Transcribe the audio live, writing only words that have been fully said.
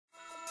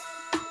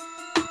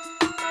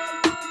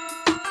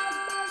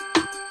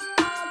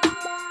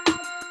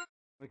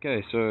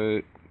Okay,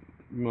 so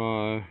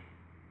my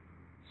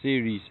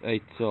Series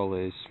 8 cell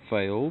has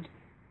failed.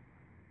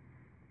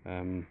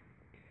 It's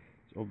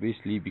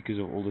obviously because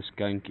of all this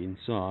gunk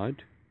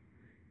inside.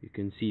 You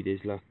can see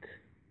there's like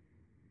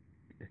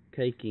a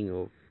caking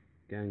of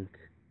gunk,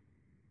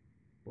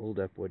 build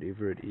up,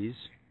 whatever it is.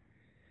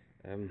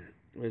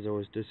 As I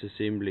was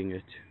disassembling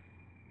it,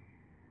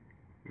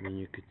 I mean,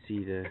 you could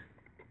see the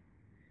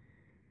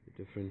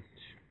different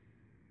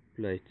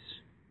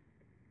plates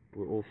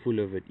were all full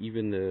of it,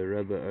 even the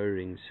rubber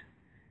O-rings.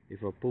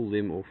 If I pull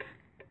them off,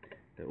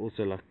 they're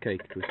also like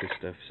caked with the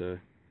stuff, so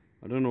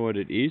I don't know what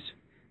it is.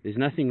 There's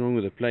nothing wrong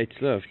with the plates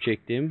though, I've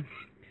checked them.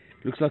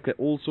 Looks like they're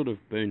all sort of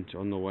burnt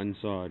on the one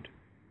side,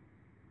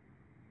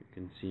 you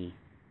can see.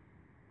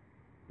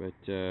 But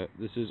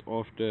this is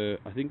after,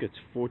 I think it's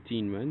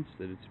 14 months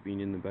that it's been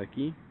in the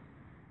bakkie.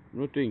 I'm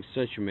not doing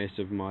such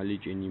massive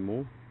mileage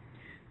anymore,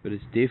 but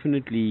it's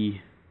definitely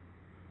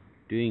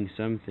doing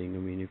something. I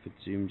mean, if it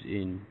zooms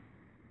in,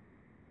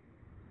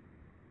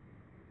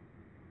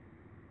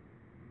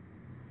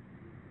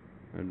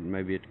 and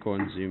maybe it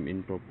can't zoom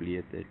in properly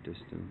at that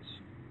distance,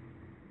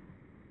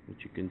 but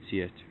you can see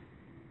it.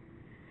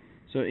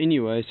 So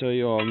anyway, so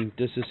yeah, I'm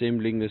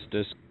disassembling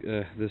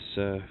this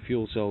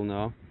fuel cell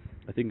now.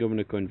 I think I'm going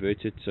to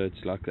convert it so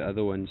it's like the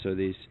other one, so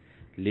there's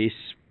less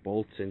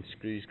bolts and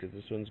screws, because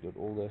this one's got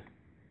all the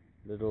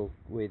little,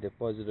 where the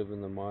positive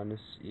and the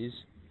minus is,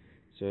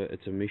 so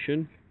it's a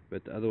mission,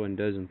 but the other one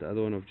doesn't. The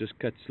other one I've just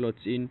cut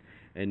slots in,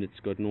 and it's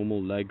got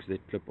normal lugs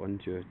that clip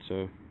onto it.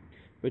 So,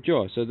 but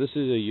yeah, so this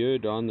is a year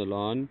down the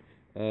line.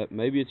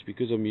 Maybe it's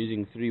because I'm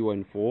using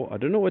 314. I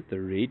don't know what the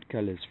red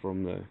color is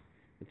from though.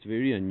 It's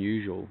very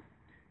unusual.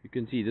 You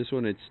can see this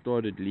one had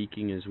started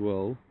leaking as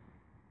well.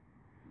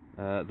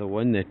 The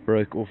one that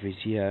broke off is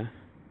here.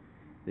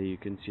 There you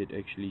can see it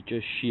actually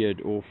just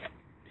sheared off,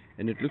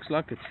 and it looks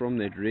like it's from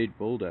that red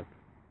buildup.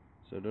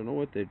 So I don't know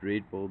what that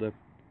red buildup,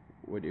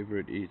 whatever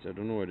it is, I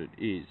don't know what it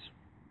is.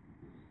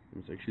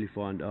 Let's actually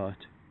find out.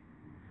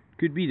 It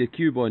could be the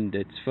Q-bond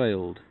that's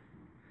failed.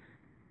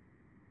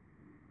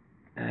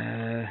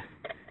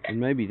 And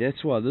maybe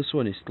that's why this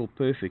one is still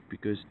perfect,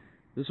 because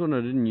this one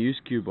I didn't use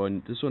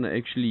Q-bond. This one I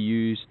actually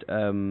used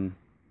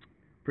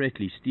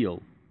Pratley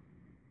steel.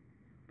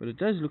 But it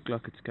does look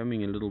like it's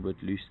coming a little bit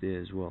loose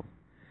there as well.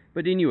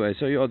 But anyway,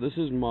 so yeah, this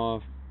is my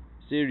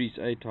Series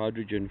 8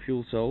 hydrogen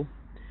fuel cell.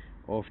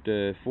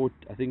 After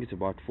I think it's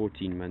about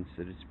 14 months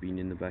that it's been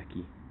in the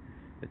bakkie.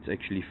 It's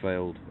actually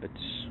failed.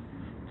 It's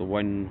the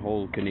one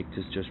hole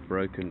connector's just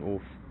broken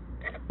off.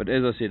 But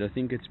as I said, I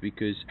think it's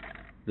because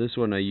this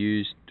one I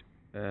used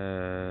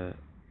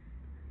Pratley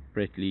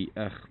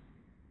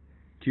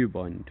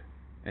Q-bond,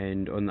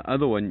 and on the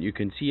other one you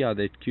can see how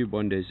that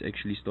Q-bond has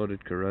actually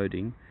started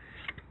corroding.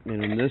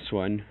 And on this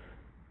one,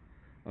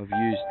 I've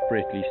used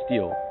Pratley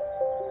steel.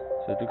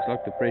 So it looks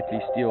like the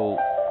Pratley steel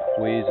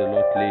weighs a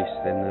lot less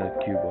than the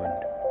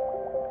Q-bond.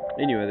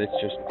 Anyway,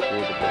 that's just for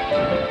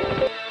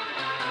the